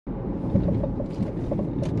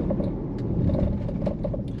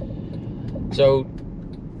So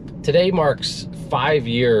today marks 5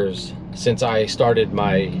 years since I started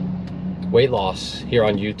my weight loss here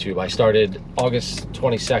on YouTube. I started August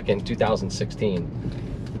 22nd,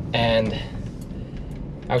 2016. And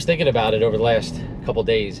I was thinking about it over the last couple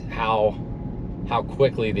days, how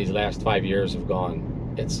quickly these last 5 years have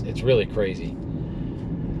gone. It's really crazy.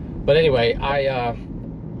 But anyway,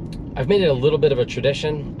 I've made it a little bit of a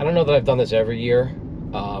tradition. I don't know that I've done this every year,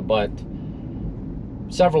 but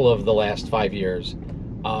several of the last 5 years,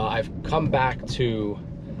 I've come back to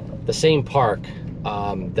the same park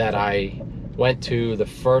that I went to the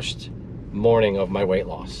first morning of my weight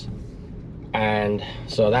loss. And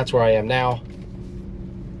so that's where I am now.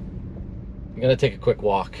 I'm gonna take a quick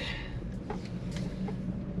walk.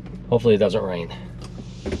 Hopefully it doesn't rain.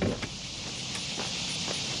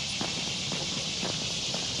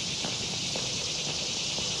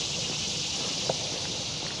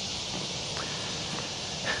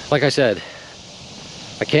 Like I said,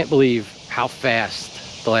 I can't believe how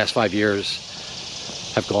fast the last 5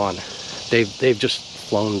 years have gone. They've just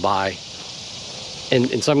flown by.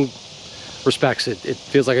 In some respects, it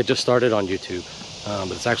feels like I just started on YouTube,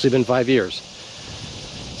 but it's actually been 5 years.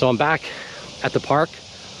 So I'm back at the park,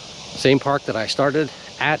 same park that I started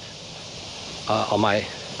at on my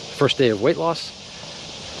first day of weight loss.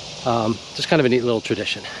 Just kind of a neat little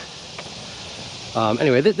tradition.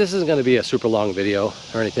 Anyway, this isn't going to be a super long video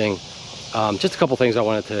or anything. Just a couple things I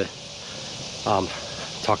wanted to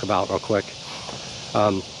talk about real quick.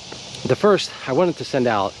 The first, I wanted to send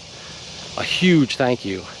out a huge thank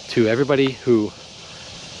you to everybody who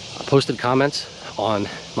posted comments on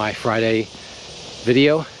my Friday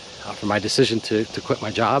video for my decision to quit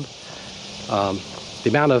my job. The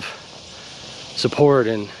amount of support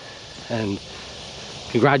and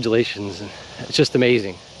congratulations, and it's just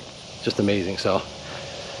amazing. Just amazing. So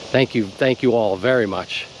thank you all very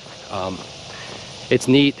much. It's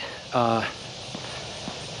neat,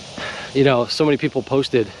 you know, so many people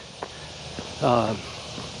posted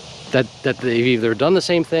that they've either done the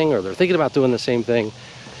same thing or they're thinking about doing the same thing.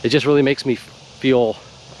 It just really makes me feel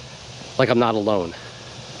like I'm not alone.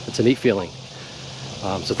 It's a neat feeling.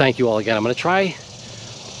 So thank you all again. I'm going to try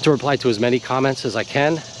to reply to as many comments as I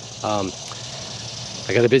can.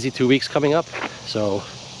 I got a busy 2 weeks coming up, so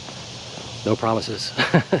no promises.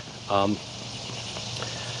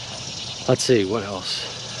 Let's see, what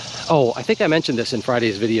else? Oh, I think I mentioned this in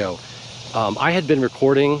Friday's video. I had been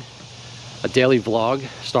recording a daily vlog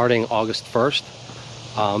starting August 1st,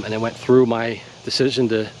 and I went through my decision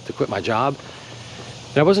to quit my job.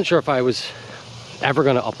 And I wasn't sure if I was ever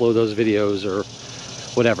going to upload those videos or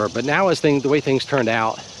whatever, but now as the way things turned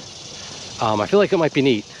out, I feel like it might be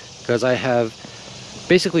neat, because I have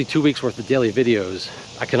basically 2 weeks worth of daily videos.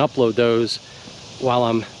 I can upload those while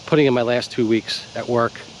I'm putting in my last 2 weeks at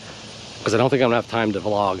work, because I don't think I'm gonna have time to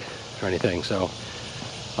vlog or anything. So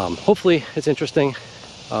hopefully it's interesting,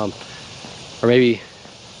 or maybe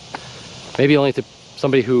only to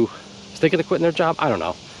somebody who is thinking of quitting their job. I don't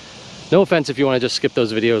know. No offense if you want to just skip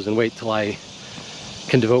those videos and wait till I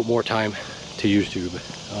can devote more time to YouTube.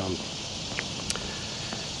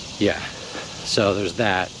 Yeah, so there's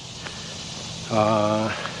that.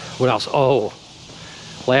 What else? Oh,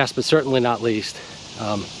 last but certainly not least,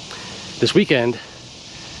 this weekend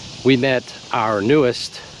we met our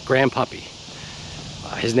newest grand puppy.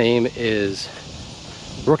 His name is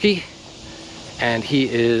Rookie, and he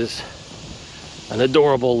is an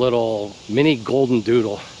adorable little mini golden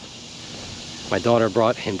doodle. My daughter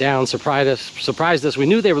brought him down, surprised us. We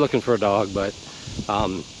knew they were looking for a dog, but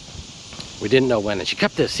we didn't know when, and she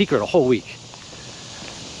kept it a secret a whole week.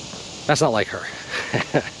 That's not like her.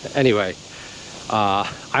 Anyway,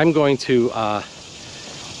 I'm going to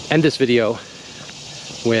end this video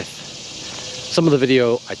with some of the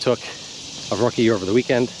video I took of Rookie over the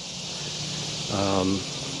weekend.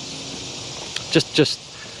 Just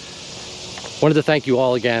wanted to thank you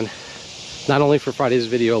all again, not only for Friday's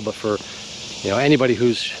video, but for, you know, anybody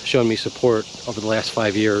who's shown me support over the last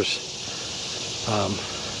 5 years.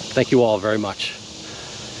 Thank you all very much.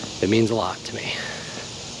 It means a lot to me.